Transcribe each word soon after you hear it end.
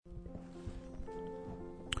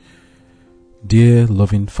Dear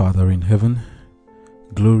loving Father in heaven,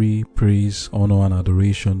 glory, praise, honor, and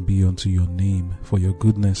adoration be unto your name for your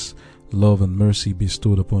goodness, love, and mercy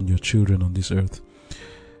bestowed upon your children on this earth.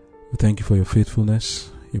 We thank you for your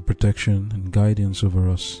faithfulness, your protection, and guidance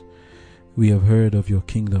over us. We have heard of your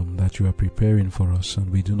kingdom that you are preparing for us,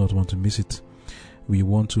 and we do not want to miss it. We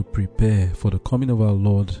want to prepare for the coming of our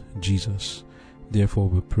Lord Jesus. Therefore,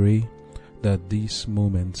 we pray that this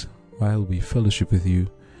moment, while we fellowship with you,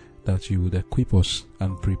 that you would equip us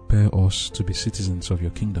and prepare us to be citizens of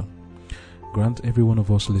your kingdom. Grant every one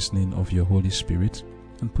of us listening of your Holy Spirit,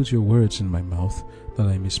 and put your words in my mouth, that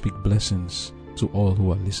I may speak blessings to all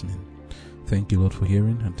who are listening. Thank you, Lord, for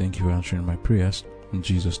hearing, and thank you for answering my prayers. In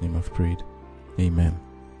Jesus' name I've prayed. Amen.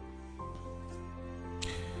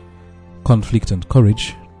 Conflict and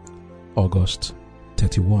Courage, August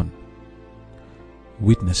 31.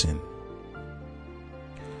 Witnessing.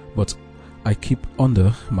 But I keep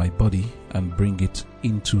under my body and bring it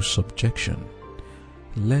into subjection,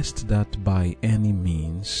 lest that by any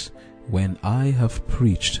means, when I have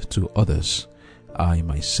preached to others, I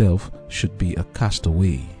myself should be a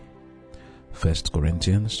castaway. 1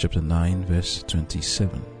 Corinthians chapter 9 verse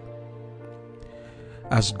 27.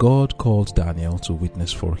 As God called Daniel to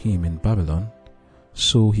witness for him in Babylon,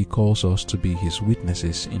 so he calls us to be his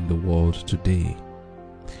witnesses in the world today.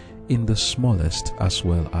 In the smallest as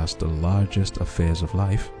well as the largest affairs of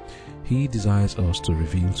life, he desires us to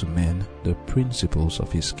reveal to men the principles of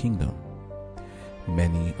his kingdom.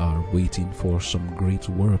 Many are waiting for some great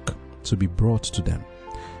work to be brought to them,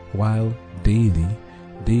 while daily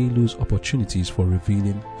they lose opportunities for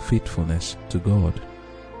revealing faithfulness to God.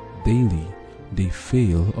 Daily they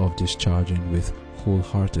fail of discharging with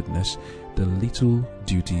wholeheartedness the little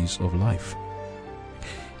duties of life.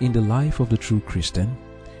 In the life of the true Christian,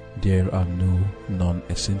 there are no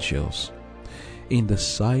non-essentials. In the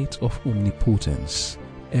sight of Omnipotence,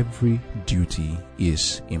 every duty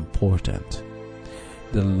is important.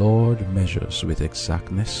 The Lord measures with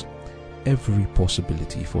exactness every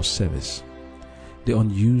possibility for service. The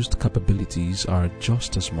unused capabilities are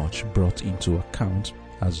just as much brought into account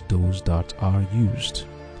as those that are used.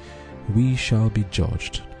 We shall be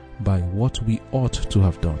judged by what we ought to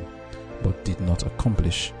have done, but did not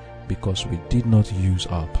accomplish, because we did not use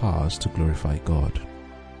our powers to glorify God.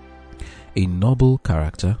 A noble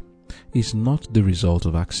character is not the result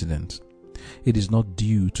of accident. It is not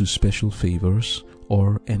due to special favors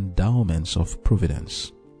or endowments of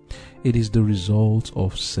Providence. It is the result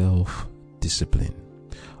of self-discipline,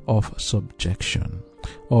 of subjection,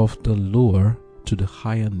 of the lower to the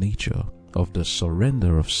higher nature, of the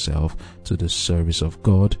surrender of self to the service of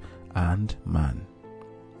God and man.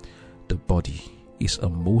 The body is a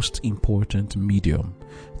most important medium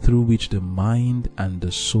through which the mind and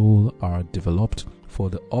the soul are developed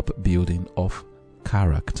for the upbuilding of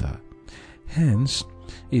character. Hence,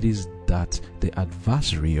 it is that the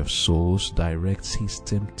adversary of souls directs his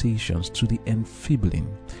temptations to the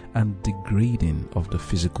enfeebling and degrading of the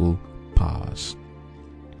physical powers.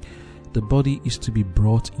 The body is to be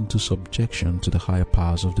brought into subjection to the higher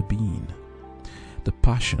powers of the being. The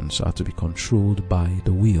passions are to be controlled by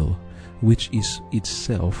the will, which is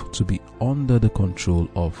itself to be under the control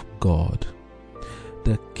of God.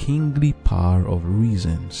 The kingly power of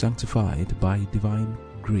reason, sanctified by divine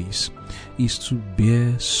grace, is to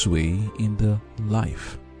bear sway in the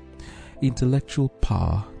life. Intellectual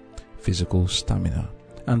power, physical stamina,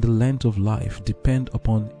 and the length of life depend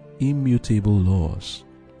upon immutable laws.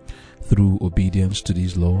 Through obedience to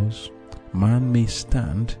these laws, man may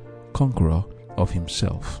stand conqueror of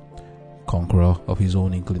himself, conqueror of his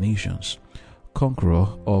own inclinations, conqueror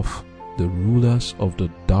of the rulers of the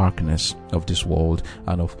darkness of this world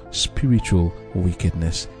and of spiritual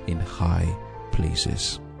wickedness in high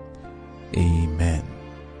places. Amen.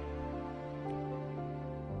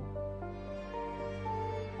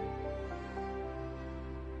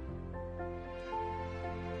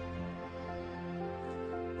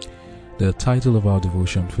 The title of our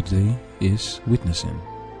devotion for today is Witnessing.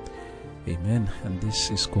 Amen. And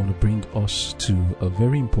this is going to bring us to a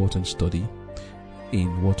very important study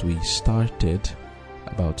in what we started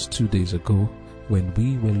about 2 days ago, when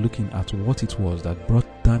we were looking at what it was that brought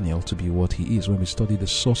Daniel to be what he is, when we studied the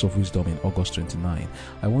source of wisdom in August 29.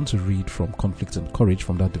 I want to read from Conflict and Courage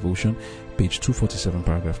from that devotion, page 247,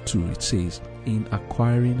 paragraph 2. It says, "In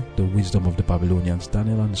acquiring the wisdom of the Babylonians,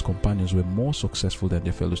 Daniel and his companions were more successful than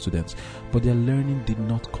their fellow students, but their learning did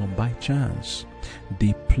not come by chance.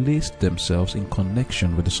 They placed themselves in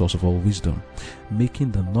connection with the source of all wisdom,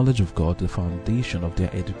 making the knowledge of God the foundation of their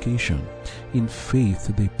education. In faith,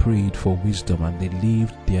 they prayed for wisdom and they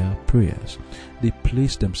lived their prayers. They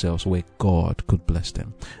placed themselves where God could bless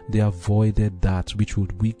them. They avoided that which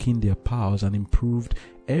would weaken their powers and improved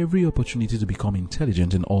every opportunity to become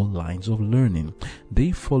intelligent in all lines of learning.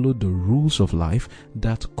 They followed the rules of life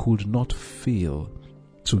that could not fail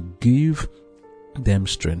to give them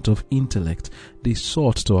strength of intellect. They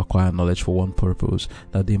sought to acquire knowledge for one purpose,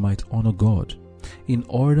 that they might honor God. In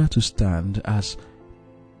order to stand as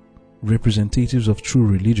representatives of true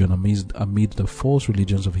religion amid the false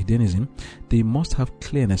religions of hedonism, they must have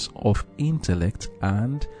clearness of intellect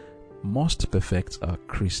and must perfect a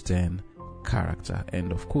Christian character.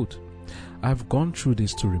 End of quote. I've gone through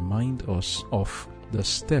this to remind us of the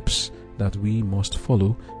steps that we must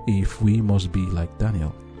follow if we must be like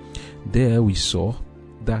Daniel. There we saw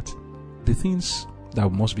that the things that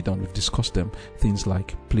must be done, we've discussed them. Things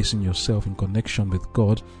like placing yourself in connection with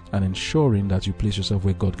God and ensuring that you place yourself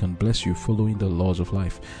where God can bless you, following the laws of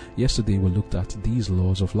life. Yesterday we looked at these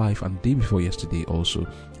laws of life, and day before yesterday also,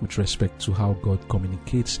 with respect to how God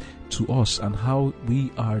communicates to us and how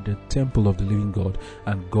we are the temple of the living God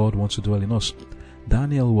and God wants to dwell in us.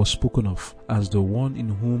 Daniel was spoken of as the one in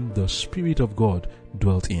whom the Spirit of God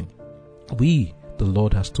dwelt in. The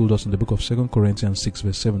Lord has told us in the book of 2 Corinthians 6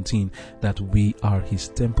 verse 17 that we are His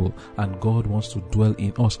temple and God wants to dwell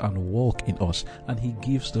in us and walk in us, and He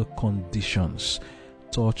gives the conditions.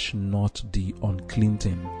 Touch not the unclean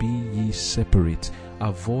thing, be ye separate,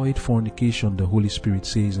 avoid fornication, the Holy Spirit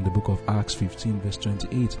says in the book of Acts 15 verse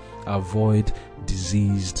 28. Avoid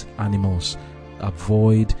diseased animals,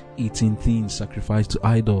 avoid eating things sacrificed to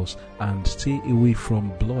idols, and stay away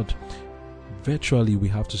from blood. Virtually, we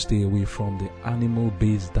have to stay away from the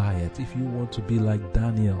animal-based diet if you want to be like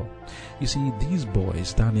Daniel. You see, these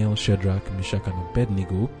boys, Daniel, Shadrach, Meshach, and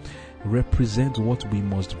Abednego, represent what we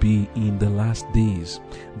must be in the last days.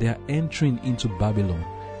 Their entering into Babylon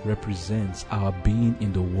represents our being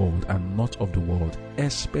in the world and not of the world,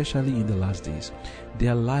 especially in the last days.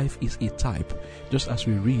 Their life is a type, just as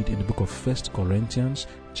we read in the book of 1 Corinthians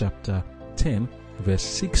chapter 10, verse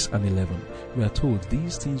 6 and 11, we are told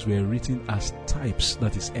these things were written as types,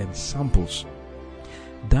 that is, ensamples.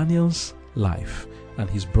 Daniel's life and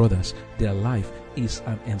his brothers, their life is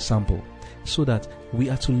an ensample, so that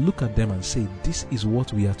we are to look at them and say, this is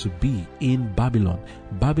what we are to be in Babylon.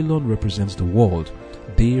 Babylon represents the world.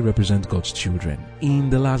 They represent God's children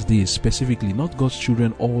in the last days, specifically, not God's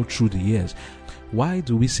children all through the years. Why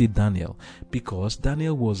do we say Daniel? Because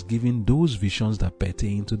Daniel was given those visions that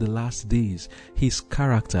pertain to the last days. His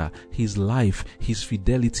character, his life, his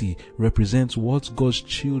fidelity represents what God's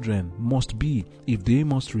children must be if they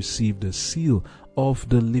must receive the seal of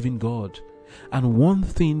the living God. And one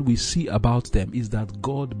thing we see about them is that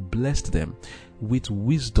God blessed them with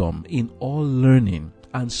wisdom in all learning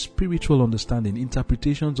and spiritual understanding,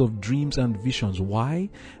 interpretations of dreams and visions. Why?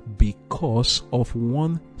 Because of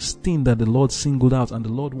one thing that the Lord singled out, and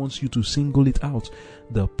the Lord wants you to single it out: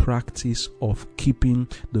 the practice of keeping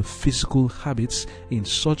the physical habits in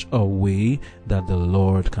such a way that the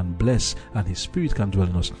Lord can bless and His Spirit can dwell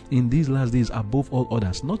in us in these last days above all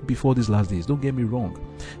others. Not before these last days, don't get me wrong.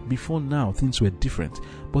 Before now, things were different.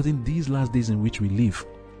 But in these last days in which we live,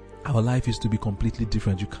 our life is to be completely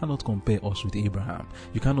different. You cannot compare us with Abraham.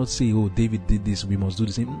 You cannot say, oh, David did this, we must do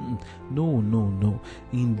the same. No.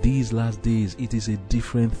 In these last days, it is a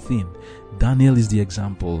different thing. Daniel is the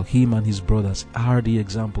example. Him and his brothers are the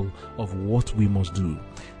example of what we must do.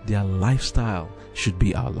 Their lifestyle should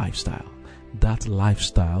be our lifestyle. That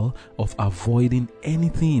lifestyle of avoiding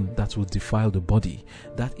anything that will defile the body.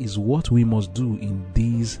 That is what we must do in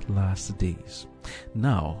these last days.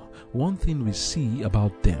 Now, one thing we see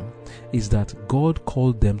about them is that God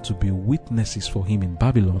called them to be witnesses for Him in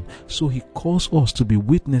Babylon, so He calls us to be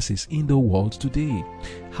witnesses in the world today.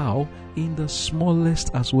 How? In the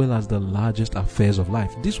smallest as well as the largest affairs of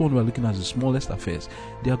life. This one we are looking at the smallest affairs.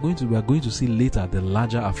 We are going to see later the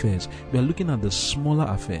larger affairs. We are looking at the smaller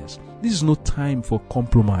affairs. This is no time for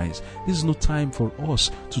compromise. This is no time for us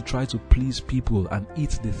to try to please people and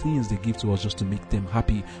eat the things they give to us just to make them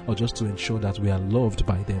happy or just to ensure that we are loved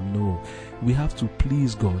by them. No, we have to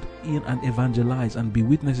please God in and evangelize and be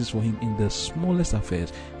witnesses for Him in the smallest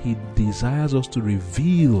affairs. He desires us to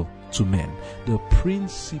reveal to men the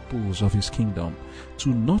principles of His kingdom. To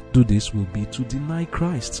not do this will be to deny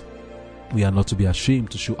Christ. We are not to be ashamed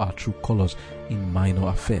to show our true colors in minor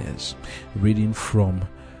affairs. Reading from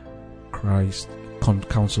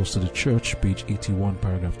Counsels to the Church, page 81,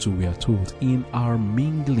 paragraph 2, we are told, in our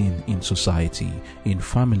mingling in society, in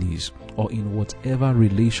families, or in whatever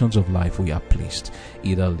relations of life we are placed,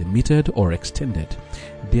 either limited or extended,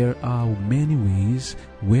 there are many ways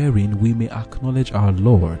wherein we may acknowledge our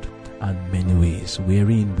Lord, and many ways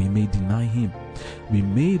wherein we may deny Him. We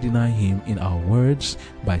may deny Him in our words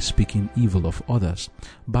by speaking evil of others,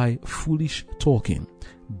 by foolish talking,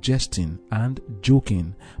 jesting and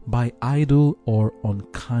joking, by idle or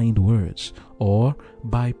unkind words, or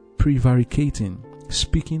by prevaricating,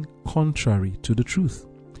 speaking contrary to the truth.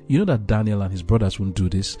 You know that Daniel and his brothers wouldn't do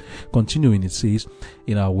this. Continuing, it says,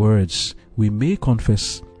 in our words, we may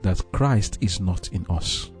confess that Christ is not in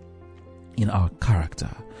us. In our character,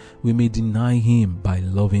 we may deny Him by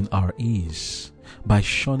loving our ease, by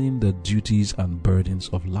shunning the duties and burdens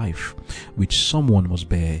of life, which someone must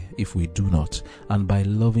bear if we do not, and by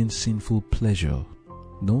loving sinful pleasure,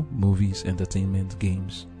 movies, entertainment,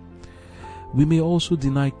 games. We may also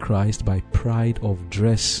deny Christ by pride of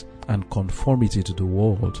dress and conformity to the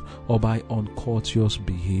world, or by uncourteous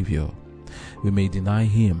behavior. We may deny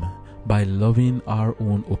Him by loving our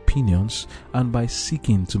own opinions and by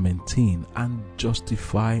seeking to maintain and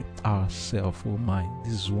justify ourselves. Oh my,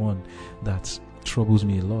 this is one that troubles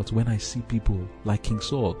me a lot when I see people like King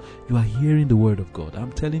Saul. You are hearing the word of God.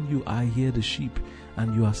 I'm telling you, I hear the sheep,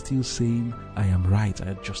 and you are still saying, I am right. I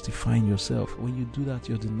am justifying yourself. When you do that,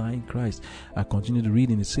 you're denying Christ. I continue to read,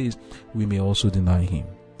 and it says, we may also deny Him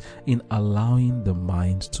in allowing the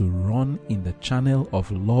mind to run in the channel of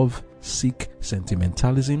love, sick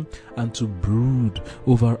sentimentalism, and to brood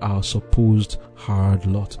over our supposed hard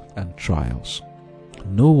lot and trials.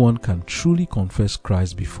 No one can truly confess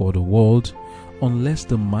Christ before the world unless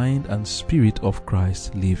the mind and spirit of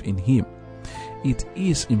Christ live in him. It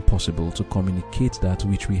is impossible to communicate that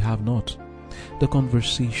which we have not. The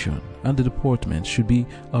conversation and the deportment should be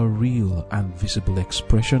a real and visible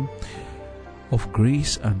expression of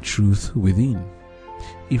grace and truth within.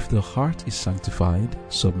 If the heart is sanctified,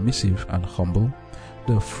 submissive, and humble,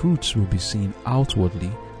 the fruits will be seen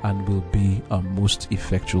outwardly and will be a most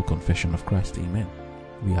effectual confession of Christ. Amen.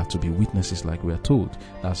 We are to be witnesses, like we are told.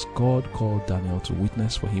 As God called Daniel to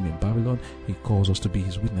witness for him in Babylon, he calls us to be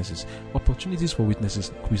his witnesses. Opportunities for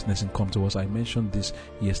witnessing come to us. I mentioned this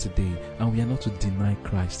yesterday, and we are not to deny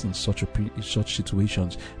Christ in such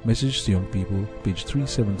situations. Message to Young People, page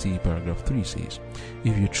 370, paragraph 3 says,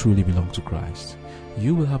 if you truly belong to Christ,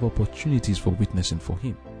 you will have opportunities for witnessing for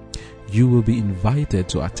him. You will be invited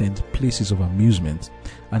to attend places of amusement,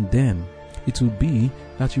 and then it will be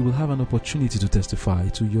that you will have an opportunity to testify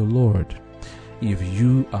to your Lord. If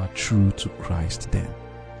you are true to Christ, then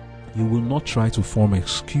you will not try to form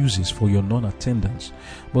excuses for your non-attendance,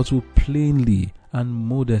 but will plainly and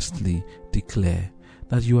modestly declare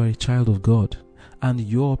that you are a child of God, and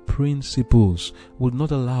your principles would not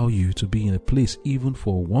allow you to be in a place, even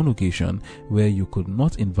for one occasion, where you could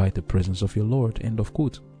not invite the presence of your Lord. End of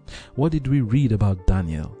quote. What did we read about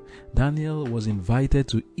Daniel? Daniel was invited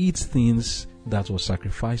to eat things that were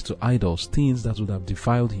sacrificed to idols, things that would have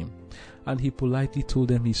defiled him. And he politely told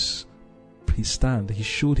them his stand. He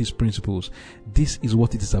showed his principles. This is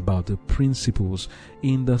what it is about, the principles.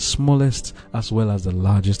 In the smallest as well as the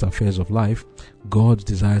largest affairs of life, God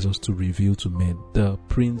desires us to reveal to men the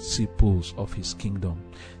principles of his kingdom.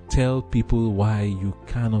 Tell people why you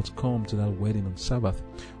cannot come to that wedding on Sabbath,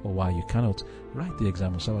 or why you cannot write the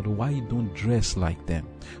exam on Sabbath, or why you don't dress like them,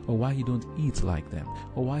 or why you don't eat like them,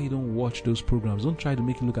 or why you don't watch those programs. Don't try to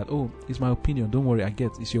make it look at, oh, it's my opinion. Don't worry, I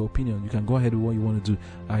get it's your opinion. You can go ahead with what you want to do.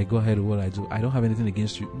 I go ahead with what I do. I don't have anything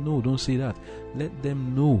against you. No, don't say that. Let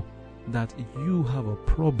them know that you have a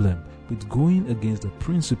problem with going against the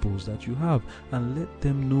principles that you have, and let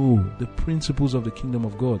them know the principles of the kingdom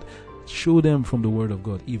of God. Show them from the word of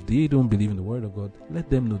God. If they don't believe in the word of God, let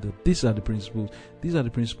them know that these are the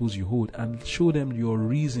principles you hold, and show them your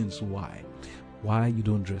reasons why you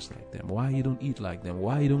don't dress like them, why you don't eat like them,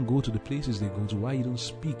 why you don't go to the places they go to, why you don't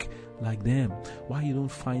speak like them, why you don't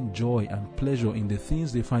find joy and pleasure in the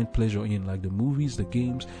things they find pleasure in, like the movies, the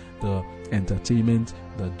games, the entertainment,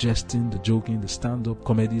 the jesting, the joking, the stand-up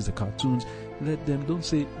comedies, the cartoons. Let them, don't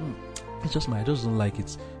say, it's just I just don't like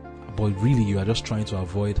it. But really, you are just trying to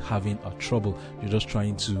avoid having a trouble. You're just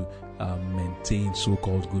trying to maintain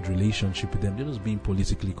so-called good relationship with them. They're just being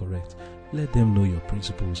politically correct. Let them know your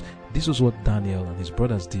principles. This was what Daniel and his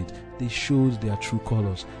brothers did. They showed their true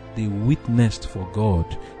colors. They witnessed for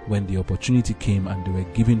God when the opportunity came and they were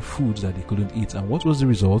given foods that they couldn't eat. And what was the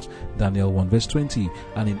result? Daniel 1 verse 20.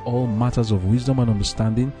 And in all matters of wisdom and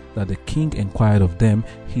understanding that the king inquired of them,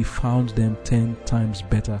 he found them 10 times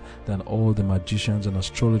better than all the magicians and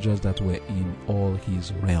astrologers that were in all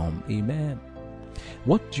his realm. Amen.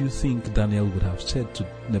 What do you think Daniel would have said to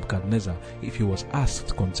Nebuchadnezzar if he was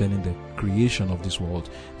asked concerning the creation of this world?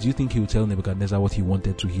 Do you think he would tell Nebuchadnezzar what he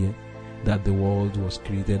wanted to hear? That the world was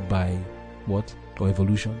created by what? Or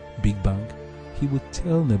evolution? Big Bang? He would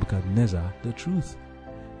tell Nebuchadnezzar the truth.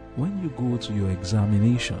 When you go to your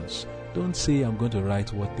examinations, don't say, I'm going to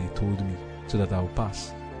write what they told me so that I'll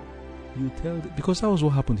pass. You tell them, because that was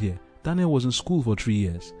what happened here. Daniel was in school for 3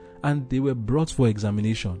 years and they were brought for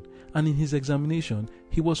examination. And in his examination,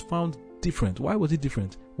 he was found different. Why was he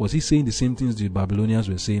different? Was he saying the same things the Babylonians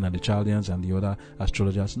were saying and the Chaldeans and the other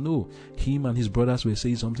astrologers? No. Him and his brothers were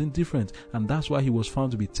saying something different. And that's why he was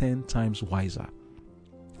found to be 10 times wiser.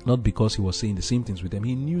 Not because he was saying the same things with them.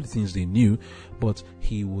 He knew the things they knew, but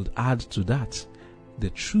he would add to that the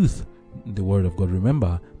truth, the word of God.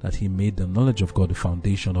 Remember that he made the knowledge of God the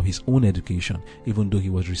foundation of his own education, even though he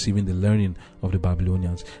was receiving the learning of the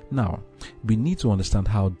Babylonians. Now, we need to understand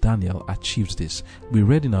how Daniel achieved this. We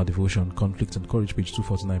read in our devotion, Conflict and Courage, page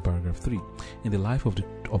 249, paragraph 3. In the life of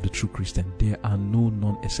the true Christian, there are no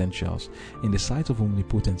non-essentials. In the sight of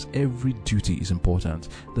Omnipotence, every duty is important.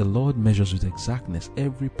 The Lord measures with exactness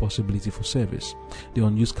every possibility for service. The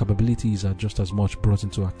unused capabilities are just as much brought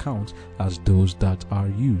into account as those that are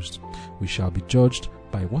used. We shall be judged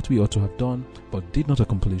by what we ought to have done, but did not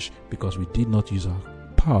accomplish, because we did not use our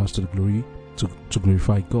powers to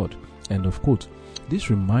glorify God. End of quote. This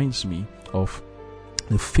reminds me of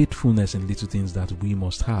the faithfulness in little things that we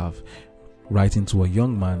must have. Writing to a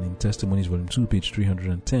young man in Testimonies, volume 2, page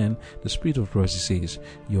 310, the Spirit of Prophecy says,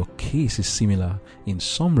 your case is similar in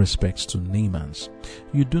some respects to Naaman's.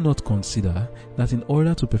 You do not consider that in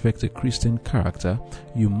order to perfect a Christian character,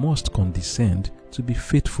 you must condescend to be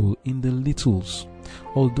faithful in the littles.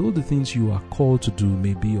 Although the things you are called to do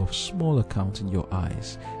may be of small account in your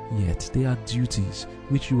eyes, yet they are duties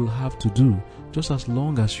which you will have to do just as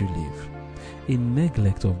long as you live. A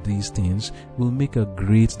neglect of these things will make a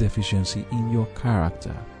great deficiency in your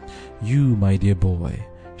character. You, my dear boy,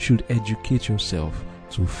 should educate yourself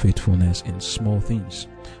to faithfulness in small things.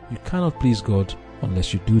 You cannot please God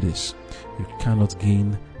unless you do this. You cannot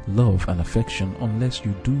gain love and affection unless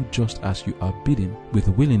you do just as you are bidden with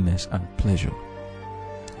willingness and pleasure.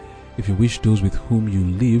 If you wish those with whom you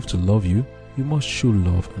live to love you, you must show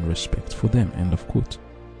love and respect for them. End of quote.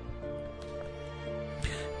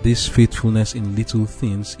 This faithfulness in little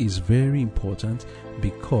things is very important,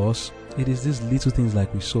 because it is these little things,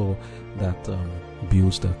 like we saw, that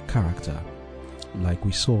builds the character. Like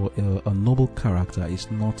we saw, a noble character is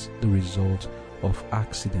not the result of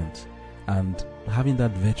accident, and having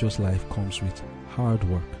that virtuous life comes with hard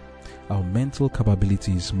work. Our mental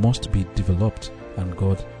capabilities must be developed, and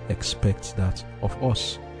God expects that of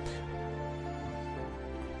us.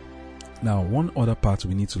 Now, one other part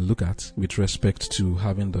we need to look at with respect to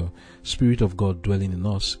having the Spirit of God dwelling in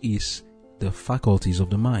us is the faculties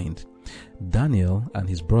of the mind. Daniel and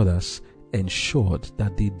his brothers ensured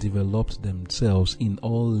that they developed themselves in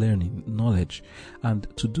all learning, knowledge, and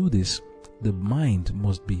to do this, the mind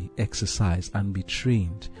must be exercised and be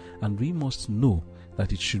trained, and we must know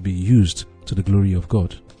that it should be used to the glory of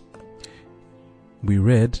God. We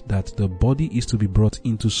read that the body is to be brought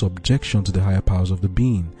into subjection to the higher powers of the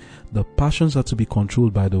being. The passions are to be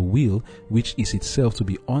controlled by the will, which is itself to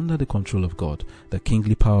be under the control of God. The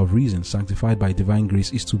kingly power of reason, sanctified by divine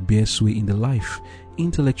grace, is to bear sway in the life.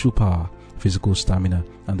 Intellectual power, physical stamina,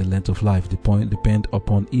 and the length of life depend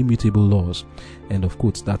upon immutable laws. End of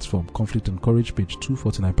quote. That's from Conflict and Courage, page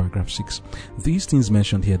 249, paragraph 6. These things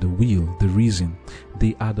mentioned here, the will, the reason,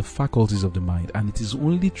 they are the faculties of the mind, and it is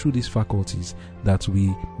only through these faculties that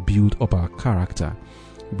we build up our character.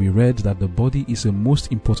 We read that the body is a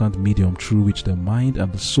most important medium through which the mind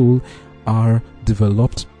and the soul are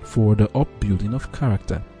developed for the upbuilding of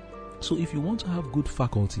character. So if you want to have good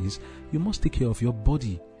faculties, you must take care of your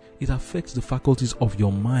body. It affects the faculties of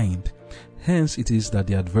your mind. Hence, it is that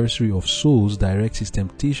the adversary of souls directs his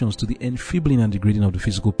temptations to the enfeebling and degrading of the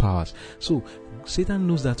physical powers. So, Satan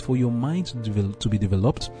knows that for your mind to be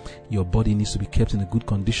developed, your body needs to be kept in a good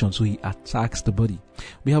condition, so he attacks the body.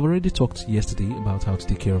 We have already talked yesterday about how to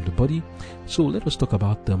take care of the body, so let us talk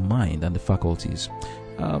about the mind and the faculties.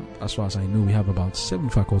 As far as I know, we have about 7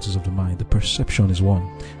 faculties of the mind. The perception is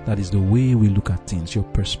one. That is the way we look at things, your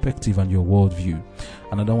perspective and your worldview.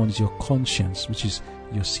 Another one is your conscience, which is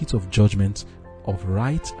your seat of judgment of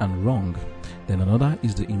right and wrong. Then another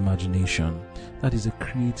is the imagination. That is the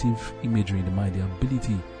creative imagery in the mind, the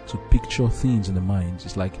ability to picture things in the mind.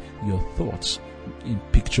 It's like your thoughts in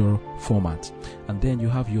picture format. And then you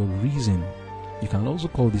have your reason. You can also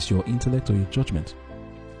call this your intellect or your judgment.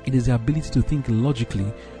 It is the ability to think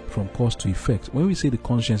logically from cause to effect. When we say the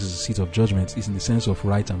conscience is a seat of judgment, it's in the sense of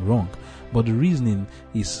right and wrong. But the reasoning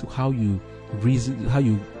is how you reason,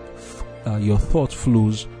 your thought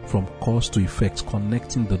flows from cause to effect,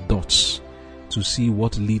 connecting the dots to see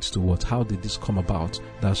what leads to what. How did this come about?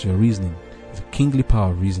 That's your reasoning. The kingly power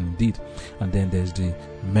of reason indeed. And then there's the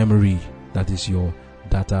memory, that is your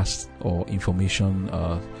data or information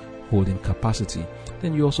holding capacity.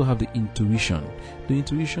 Then you also have the intuition. The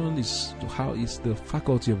intuition is the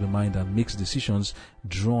faculty of the mind that makes decisions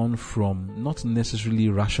drawn from not necessarily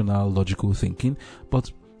rational, logical thinking, but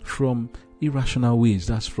from irrational ways.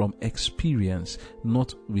 That's from experience,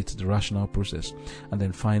 not with the rational process. And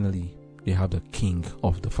then finally, you have the king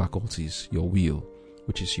of the faculties, your will,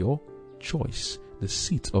 which is your choice, the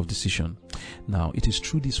seat of decision. Now, it is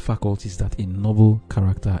through these faculties that a noble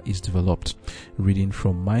character is developed. Reading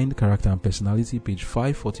from Mind, Character and Personality, page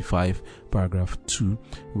 545, paragraph 2,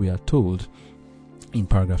 we are told in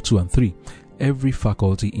paragraph 2 and 3, every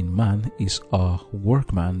faculty in man is a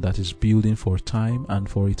workman that is building for time and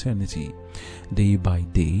for eternity. Day by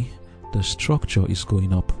day, the structure is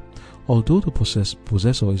going up. Although the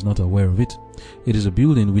possessor is not aware of it, it is a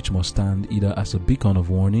building which must stand either as a beacon of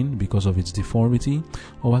warning because of its deformity,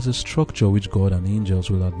 or as a structure which God and angels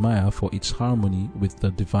will admire for its harmony with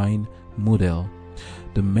the divine model.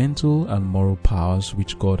 The mental and moral powers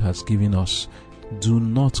which God has given us do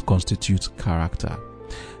not constitute character.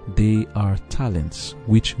 They are talents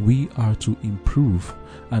which we are to improve,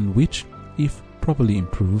 and which, if properly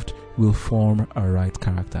improved, will form a right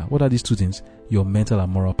character. What are these two things? Your mental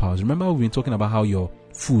and moral powers. Remember, we've been talking about how your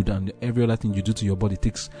food and every other thing you do to your body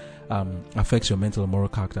affects your mental and moral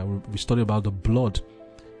character. We studied about the blood,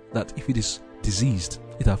 that if it is diseased,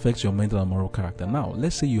 it affects your mental and moral character. Now,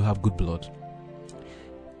 let's say you have good blood.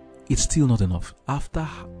 It's still not enough. After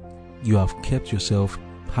you have kept yourself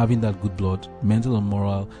having that good blood, mental and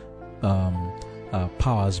moral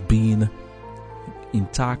powers being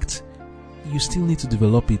intact, you still need to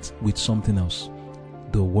develop it with something else.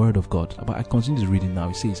 The word of God. But I continue to read it now.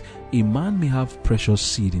 It says, a man may have precious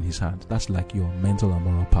seed in his hand. That's like your mental and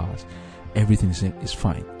moral powers. Everything is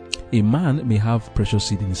fine. A man may have precious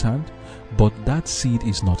seed in his hand, but that seed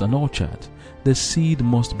is not an orchard. The seed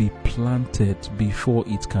must be planted before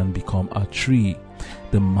it can become a tree.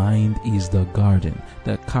 The mind is the garden.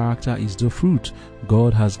 The character is the fruit.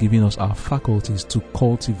 God has given us our faculties to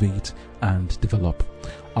cultivate and develop.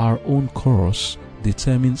 Our own course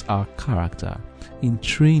determines our character. In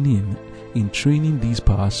training these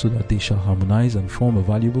powers so that they shall harmonize and form a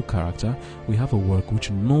valuable character, we have a work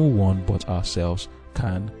which no one but ourselves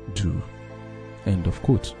can do. End of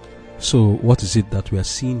quote. So what is it that we are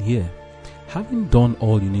seeing here? Having done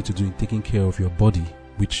all you need to do in taking care of your body,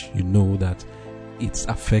 which you know that it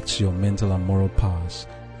affects your mental and moral powers,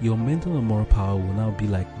 your mental and moral power will now be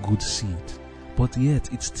like good seed, but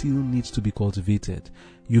yet it still needs to be cultivated.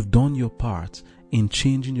 You've done your part in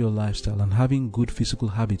changing your lifestyle and having good physical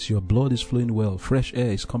habits. Your blood is flowing well, fresh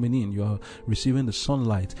air is coming in, you are receiving the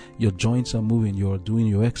sunlight, your joints are moving, you are doing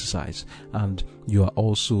your exercise, and you are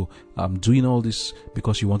also doing all this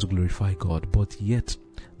because you want to glorify God. But yet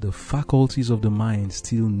the faculties of the mind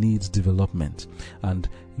still needs development, and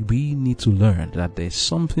we need to learn that there's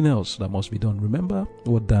something else that must be done. Remember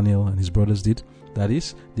what Daniel and his brothers did? That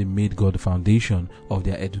is, they made God the foundation of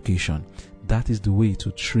their education. That is the way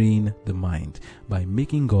to train the mind, by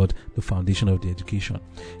making God the foundation of the education.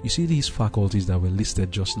 You see, these faculties that were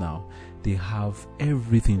listed just now, they have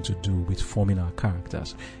everything to do with forming our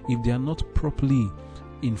characters. If they are not properly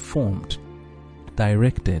informed,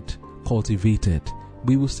 directed, cultivated,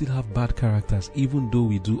 we will still have bad characters, even though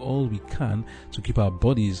we do all we can to keep our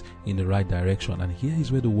bodies in the right direction. And here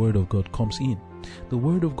is where the word of God comes in. The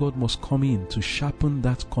word of God must come in to sharpen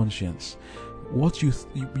that conscience. What you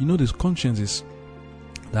know, this conscience is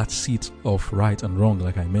that seat of right and wrong,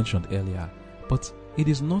 like I mentioned earlier. But It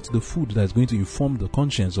is not the food that is going to inform the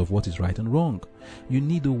conscience of what is right and wrong. You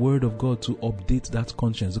need the word of God to update that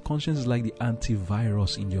conscience. The conscience is like the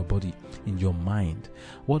antivirus in your body, in your mind.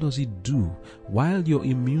 What does it do? While your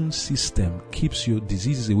immune system keeps your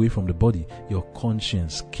diseases away from the body, your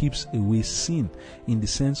conscience keeps away sin, in the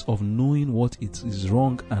sense of knowing what it is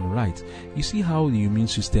wrong and right. You see how the immune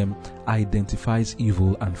system identifies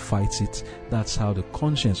evil and fights it? That's how the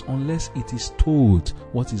conscience, unless it is told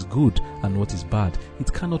what is good and what is bad,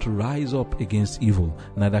 it cannot rise up against evil,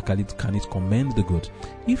 neither can it commend the good.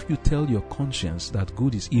 If you tell your conscience that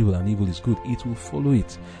good is evil and evil is good, it will follow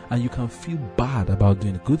it, and you can feel bad about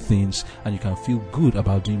doing good things and you can feel good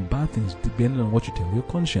about doing bad things depending on what you tell your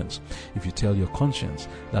conscience. If you tell your conscience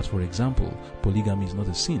that, for example, polygamy is not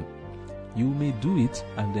a sin, you may do it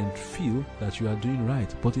and then feel that you are doing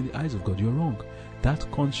right, but in the eyes of God you're wrong. That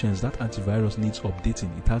conscience, that antivirus needs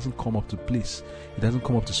updating. It hasn't come up to place. It hasn't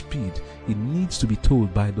come up to speed. It needs to be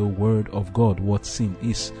told by the word of God what sin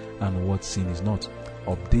is and what sin is not.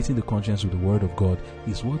 Updating the conscience with the word of God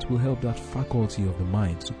is what will help that faculty of the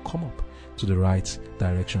mind to come up to the right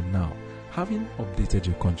direction. Now, having updated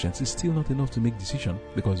your conscience is still not enough to make decision,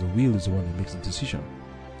 because the will is the one that makes the decision.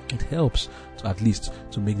 It helps at least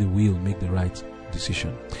to make the will make the right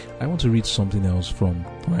decision. I want to read something else from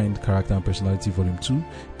Mind, Character and Personality, Volume 2,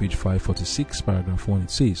 page 546, paragraph 1.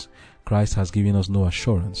 It says, Christ has given us no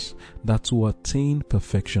assurance that to attain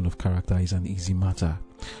perfection of character is an easy matter.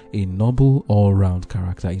 A noble all-round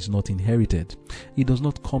character is not inherited. It does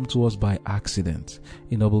not come to us by accident.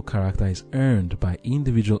 A noble character is earned by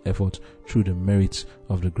individual effort through the merits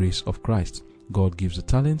of the grace of Christ. God gives the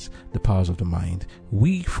talents, the powers of the mind.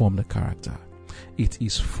 We form the character. It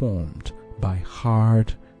is formed by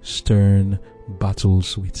hard, stern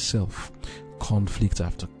battles with self. Conflict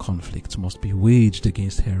after conflict must be waged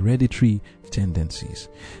against hereditary tendencies.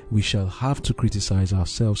 We shall have to criticize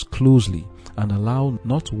ourselves closely and allow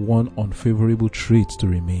not one unfavorable trait to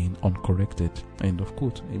remain uncorrected. End of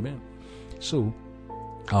quote. Amen. So,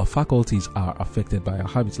 our faculties are affected by our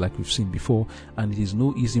habits, like we've seen before, and it is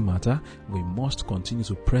no easy matter. We must continue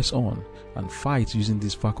to press on and fight using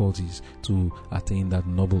these faculties to attain that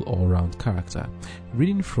noble all-round character.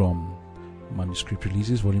 Reading from Manuscript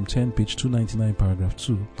Releases, Volume 10, page 299, paragraph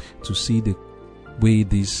 2, to see the way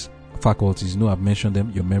these faculties, I've mentioned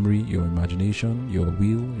them: your memory, your imagination, your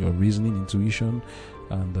will, your reasoning, intuition,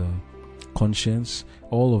 and conscience,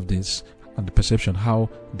 all of this, and the perception, how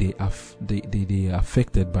they are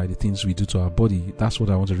affected by the things we do to our body. That's what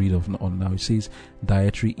I want to read on now. It says,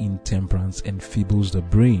 dietary intemperance enfeebles the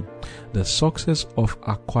brain. The success of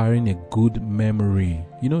acquiring a good memory.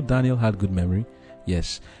 Daniel had good memory.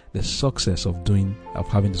 Yes, the success of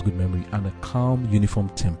having this good memory and a calm, uniform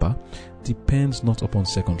temper depends not upon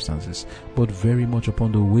circumstances, but very much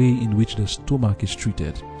upon the way in which the stomach is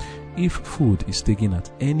treated. If food is taken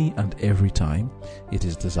at any and every time it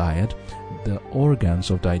is desired, the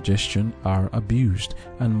organs of digestion are abused,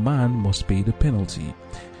 and man must pay the penalty.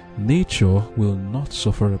 Nature will not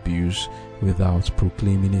suffer abuse without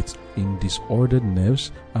proclaiming it in disordered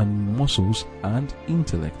nerves and muscles and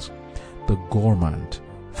intellect. The gourmand,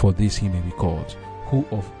 for this he may be called, who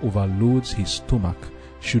overloads his stomach,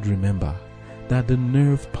 should remember that the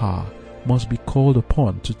nerve power must be called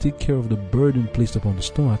upon to take care of the burden placed upon the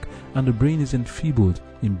stomach, and the brain is enfeebled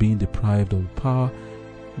in being deprived of the power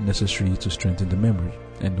necessary to strengthen the memory.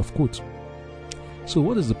 End of quote. So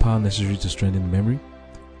what is the power necessary to strengthen the memory?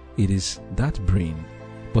 It is that brain.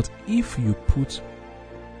 But if you put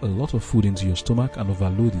a lot of food into your stomach and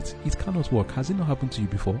overload it, it cannot work. Has it not happened to you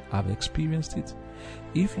before? I've experienced it.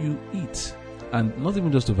 If you eat, and not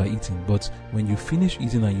even just overeating, but when you finish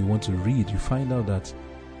eating and you want to read, you find out that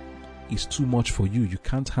it's too much for you. You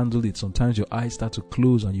can't handle it. Sometimes your eyes start to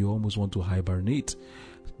close and you almost want to hibernate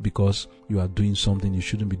because you are doing something you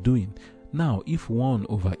shouldn't be doing. Now, if one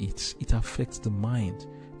overeats, it affects the mind.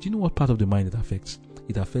 Do you know what part of the mind it affects?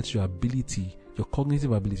 It affects your ability, your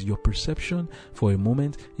cognitive ability, your perception for a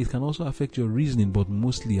moment. It can also affect your reasoning, but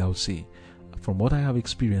mostly I would say, from what I have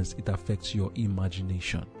experienced, it affects your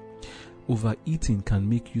imagination. Overeating can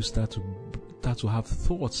make you start to have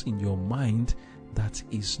thoughts in your mind that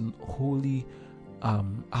is wholly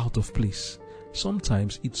out of place.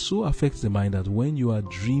 Sometimes it so affects the mind that when you are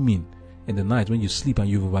dreaming in the night, when you sleep and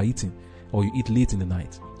you've overeaten, or you eat late in the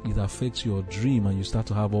night, it affects your dream and you start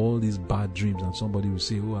to have all these bad dreams, and somebody will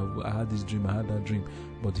say, I had this dream, I had that dream,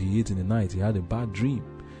 but he ate in the night, he had a bad dream.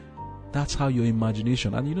 That's how your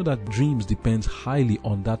imagination, and you know that dreams depends highly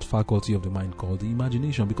on that faculty of the mind called the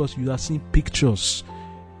imagination, because you are seeing pictures.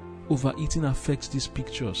 Overeating affects these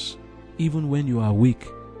pictures even when you are awake,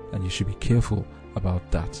 and you should be careful about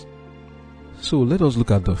that. So let us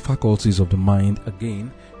look at the faculties of the mind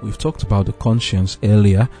again. We've talked about the conscience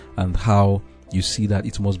earlier and how you see that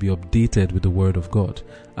it must be updated with the Word of God.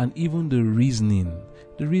 And even the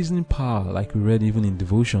reasoning power, like we read even in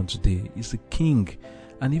devotion today, is the king.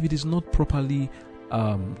 And if it is not properly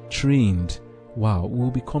trained,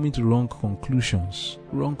 we'll be coming to wrong conclusions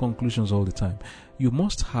all the time. You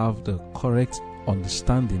must have the correct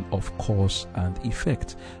understanding of cause and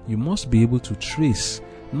effect. You must be able to trace,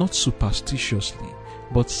 not superstitiously,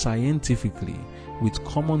 but scientifically, with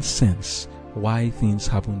common sense, why things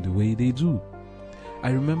happen the way they do.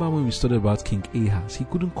 I remember when we studied about King Ahaz, he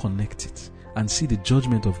couldn't connect it and see the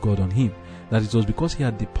judgment of God on him, that it was because he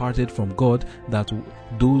had departed from God that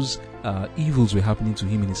those evils were happening to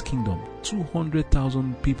him in his kingdom.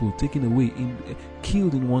 200,000 people taken away,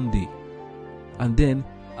 killed in one day, and then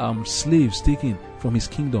slaves taken from his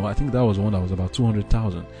kingdom. I think that was one that was about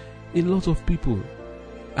 200,000. A lot of people.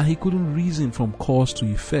 And he couldn't reason from cause to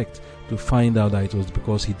effect to find out that it was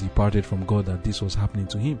because he departed from God that this was happening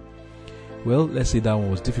to him. Well, let's say that one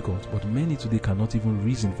was difficult, but many today cannot even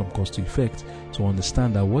reason from cause to effect to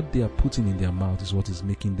understand that what they are putting in their mouth is what is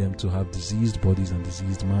making them to have diseased bodies and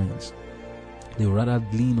diseased minds. They would rather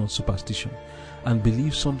lean on superstition and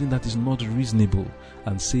believe something that is not reasonable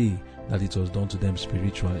and say that it was done to them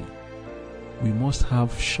spiritually. We must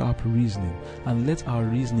have sharp reasoning and let our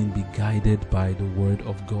reasoning be guided by the Word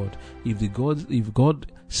of God. If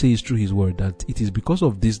God says through His Word that it is because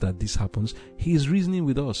of this that this happens, He is reasoning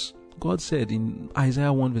with us. God said in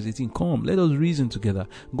Isaiah 1 verse 18, come, let us reason together.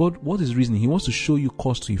 God, what is reasoning? He wants to show you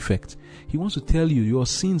cause to effect. He wants to tell you your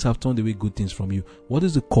sins have turned away good things from you. What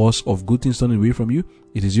is the cause of good things turning away from you?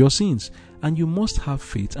 It is your sins. And you must have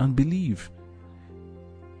faith and believe.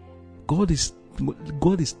 God is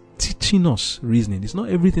teaching us reasoning. It's not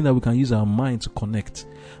everything that we can use our mind to connect,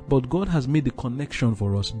 but God has made the connection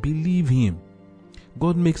for us. Believe Him.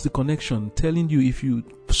 God makes the connection, telling you if you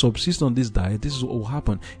subsist on this diet, this is what will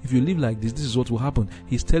happen. If you live like this, this is what will happen.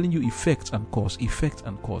 He's telling you effect and cause, effect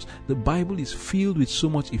and cause. The Bible is filled with so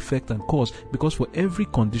much effect and cause because for every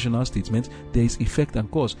conditional statement, there is effect and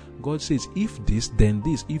cause. God says, if this, then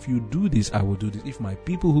this. If you do this, I will do this. If my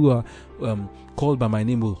people who are called by my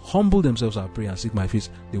name will humble themselves and pray and seek my face,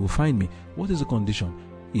 they will find me. What is the condition?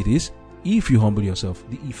 It is, if you humble yourself,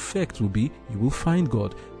 the effect will be, you will find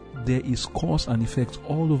God. There is cause and effect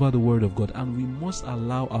all over the Word of God, and we must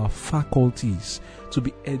allow our faculties to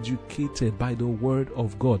be educated by the Word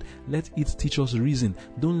of God. Let it teach us reason.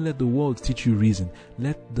 Don't let the world teach you reason.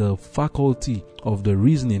 Let the faculty of the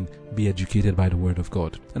reasoning be educated by the Word of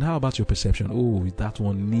God. And how about your perception? Oh, that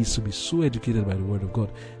one needs to be so educated by the Word of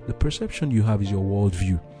God. The perception you have is your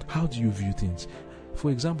worldview. How do you view things?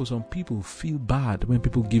 For example, some people feel bad when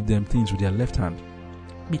people give them things with their left hand.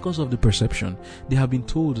 Because of the perception, they have been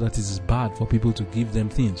told that it is bad for people to give them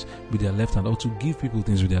things with their left hand or to give people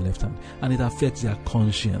things with their left hand, and it affects their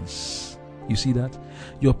conscience. You see that?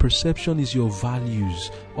 Your perception is your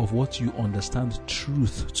values of what you understand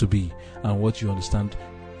truth to be and what you understand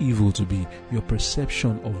evil to be. Your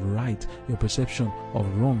perception of right, your perception of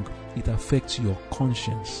wrong, it affects your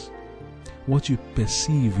conscience. What you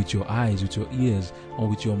perceive with your eyes, with your ears, or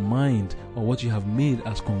with your mind, or what you have made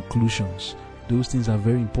as conclusions. Those things are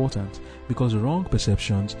very important because wrong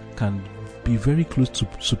perceptions can be very close to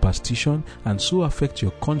superstition and so affect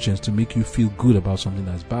your conscience to make you feel good about something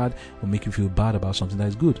that is bad or make you feel bad about something that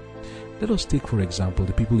is good. Let us take, for example,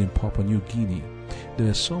 the people in Papua New Guinea. There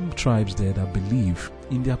are some tribes there that believe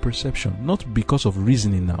in their perception, not because of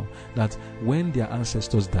reasoning now, that when their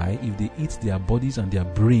ancestors die, if they eat their bodies and their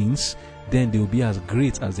brains, then they will be as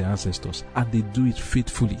great as their ancestors, and they do it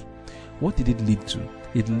faithfully. What did it lead to?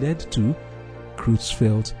 It led to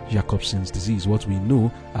Creutzfeldt-Jakobsen's disease, what we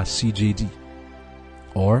know as CJD,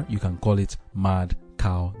 or you can call it mad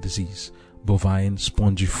cow disease, bovine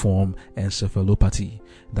spongiform encephalopathy.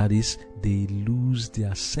 That is, they lose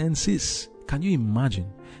their senses. Can you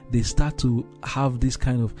imagine? They start to have this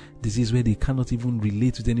kind of disease where they cannot even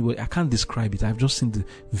relate with anybody. I can't describe it. I've just seen the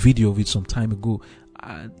video of it some time ago.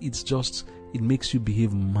 It makes you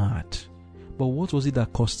behave mad. But what was it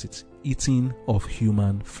that caused it? Eating of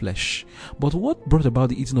human flesh. But what brought about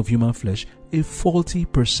the eating of human flesh? A faulty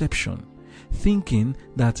perception. Thinking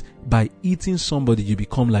that by eating somebody you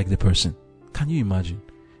become like the person. Can you imagine?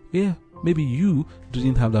 Yeah, Maybe you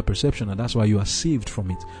didn't have that perception, and that's why you are saved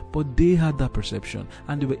from it. But they had that perception,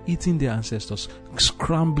 and they were eating their ancestors,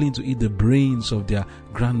 scrambling to eat the brains of their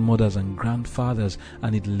grandmothers and grandfathers,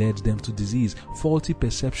 and it led them to disease. Faulty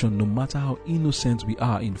perception, no matter how innocent we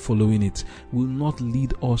are in following it, will not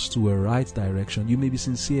lead us to a right direction. You may be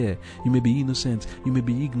sincere, you may be innocent, you may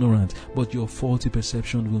be ignorant, but your faulty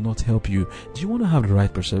perception will not help you. Do you want to have the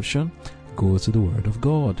right perception? Go to the Word of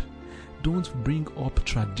God. Don't bring up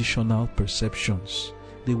traditional perceptions.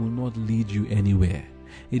 They will not lead you anywhere.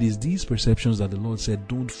 It is these perceptions that the Lord said,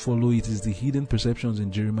 don't follow it. It's the hidden perceptions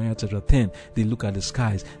in Jeremiah chapter 10. They look at the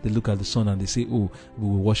skies, they look at the sun, and they say, oh, we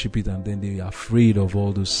will worship it, and then they are afraid of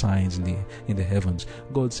all those signs in the heavens.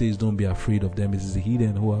 God says, don't be afraid of them. It is the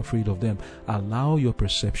hidden who are afraid of them. Allow your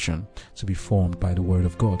perception to be formed by the Word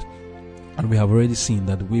of God. And we have already seen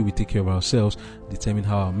that the way we take care of ourselves determine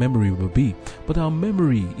how our memory will be. But our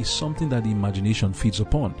memory is something that the imagination feeds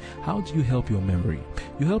upon. How do you help your memory?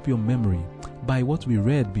 You help your memory by what we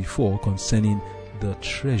read before concerning the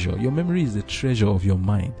treasure. Your memory is the treasure of your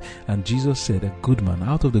mind. And Jesus said, a good man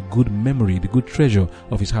out of the good memory, the good treasure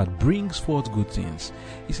of his heart, brings forth good things.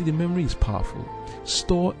 You see, the memory is powerful.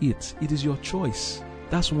 Store it. It is your choice.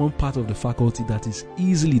 That's one part of the faculty that is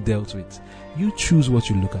easily dealt with. You choose what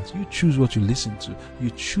you look at. You choose what you listen to. You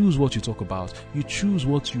choose what you talk about. You choose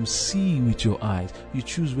what you see with your eyes. You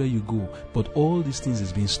choose where you go. But all these things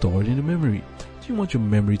is being stored in the memory. Do you want your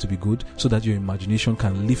memory to be good so that your imagination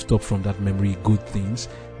can lift up from that memory good things?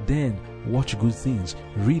 Then watch good things,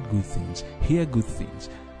 read good things, hear good things.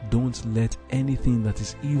 Don't let anything that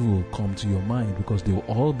is evil come to your mind, because they will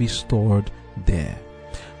all be stored there.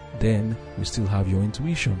 Then we still have your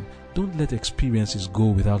intuition. Don't let experiences go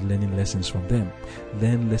without learning lessons from them.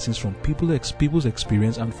 Learn lessons from people's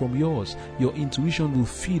experience and from yours. Your intuition will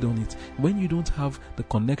feed on it. When you don't have the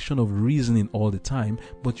connection of reasoning all the time,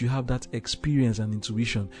 but you have that experience and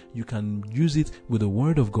intuition, you can use it with the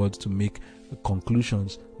Word of God to make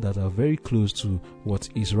conclusions that are very close to what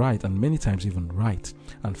is right, and many times even right.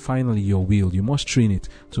 And finally, your will. You must train it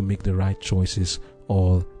to make the right choices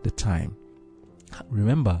all the time.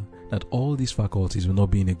 Remember that all these faculties will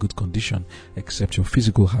not be in a good condition except your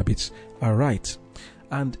physical habits are right.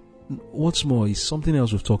 And what's more is something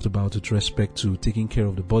else we've talked about with respect to taking care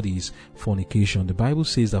of the body is fornication. The Bible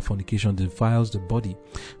says that fornication defiles the body.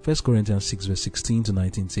 1 Corinthians 6 verse 16 to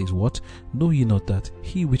 19 says, what? Know ye not that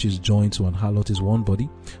he which is joined to an harlot is one body?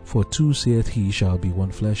 For two saith he shall be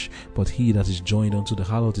one flesh, but he that is joined unto the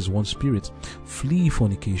harlot is one spirit. Flee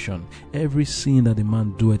fornication. Every sin that a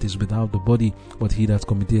man doeth is without the body, but he that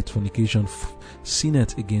committeth fornication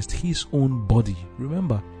sinneth against his own body.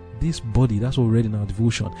 Remember, this body, that's already in our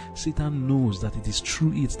devotion. Satan knows that it is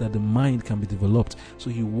through it that the mind can be developed,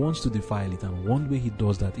 so he wants to defile it, and one way he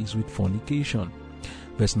does that is with fornication.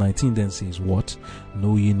 Verse 19 then says, what?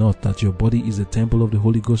 Know ye not that your body is the temple of the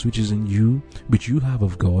Holy Ghost which is in you, which you have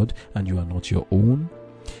of God, and you are not your own?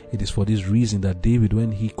 It is for this reason that David,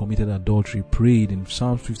 when he committed adultery, prayed in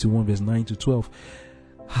Psalm 51 verse 9 to 12,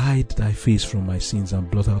 hide thy face from my sins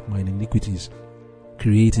and blot out mine iniquities.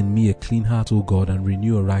 Create in me a clean heart, O God, and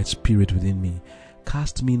renew a right spirit within me.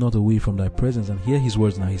 Cast me not away from thy presence. And hear his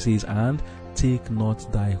words now. He says, and take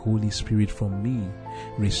not thy Holy Spirit from me.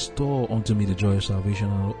 Restore unto me the joy of salvation,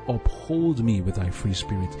 and uphold me with thy free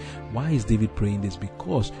spirit. Why is David praying this?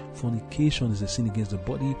 Because fornication is a sin against the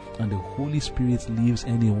body, and the Holy Spirit leaves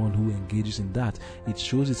anyone who engages in that. It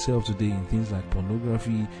shows itself today in things like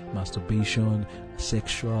pornography, masturbation,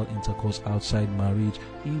 sexual intercourse outside marriage,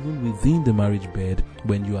 even within the marriage bed.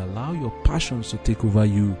 When you allow your passions to take over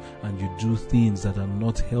you and you do things that are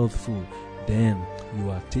not healthful, then you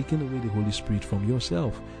are taking away the Holy Spirit from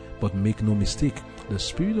yourself. But make no mistake, the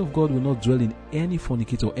Spirit of God will not dwell in any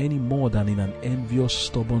fornicator any more than in an envious,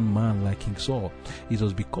 stubborn man like King Saul. It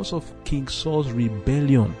was because of King Saul's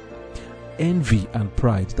rebellion, envy and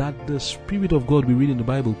pride that the Spirit of God we read in the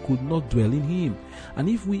Bible could not dwell in him. And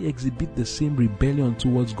if we exhibit the same rebellion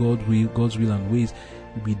towards God's will and ways,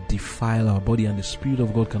 we defile our body, and the Spirit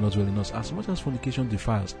of God cannot dwell in us. As much as fornication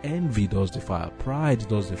defiles, envy does defile, pride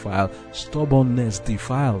does defile, stubbornness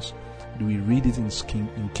defiles. We read it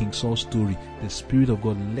in King Saul's story. The Spirit of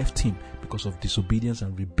God left him because of disobedience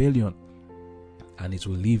and rebellion. And it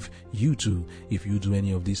will leave you too if you do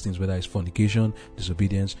any of these things, whether it's fornication,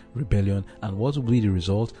 disobedience, rebellion. And what will be the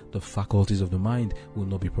result? The faculties of the mind will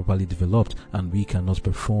not be properly developed, and we cannot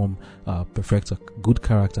perfect a good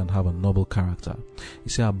character and have a noble character.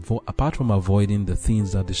 You see, apart from avoiding the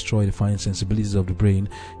things that destroy the fine sensibilities of the brain,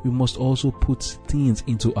 we must also put things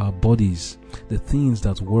into our bodies the things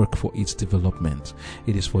that work for its development.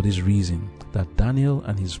 It is for this reason that Daniel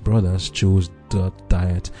and his brothers chose the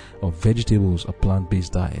diet of vegetables, a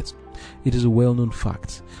plant-based diet. It is a well-known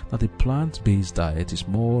fact that a plant-based diet is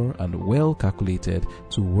more and well calculated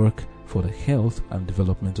to work for the health and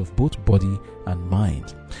development of both body and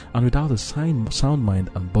mind. And without a sound mind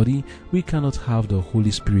and body, we cannot have the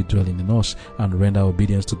Holy Spirit dwelling in us and render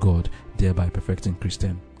obedience to God, thereby perfecting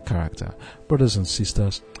Christian character. Brothers and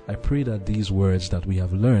sisters, I pray that these words that we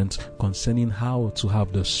have learned concerning how to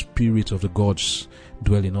have the Spirit of the gods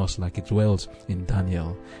dwell in us like it dwelt in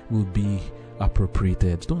Daniel will be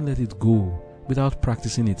appropriated. Don't let it go without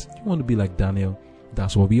practicing it. You want to be like Daniel?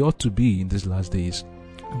 That's what we ought to be in these last days.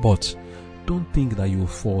 But don't think that you will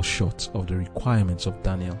fall short of the requirements of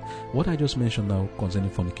Daniel. What I just mentioned now concerning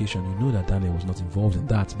fornication, you know that Daniel was not involved in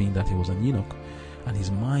that, being that he was an eunuch and his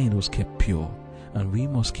mind was kept pure. And we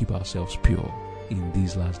must keep ourselves pure in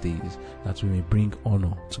these last days, that we may bring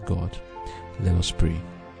honor to God. Let us pray.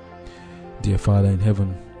 Dear Father in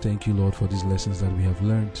heaven, thank you, Lord, for these lessons that we have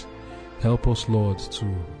learned. Help us, Lord,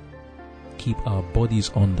 to keep our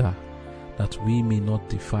bodies under, that we may not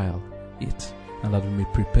defile it, and that we may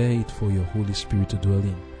prepare it for your Holy Spirit to dwell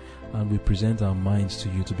in. And we present our minds to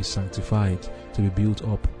you to be sanctified, to be built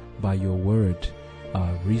up by your word,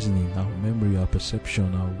 our reasoning, our memory, our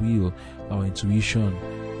perception, our will, our intuition,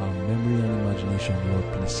 our memory and imagination.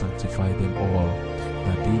 Lord, please sanctify them all,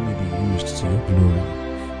 that they may be used to your glory.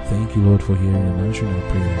 Thank you, Lord, for hearing and answering our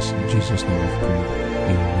prayers. In Jesus' name we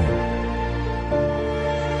pray. Amen.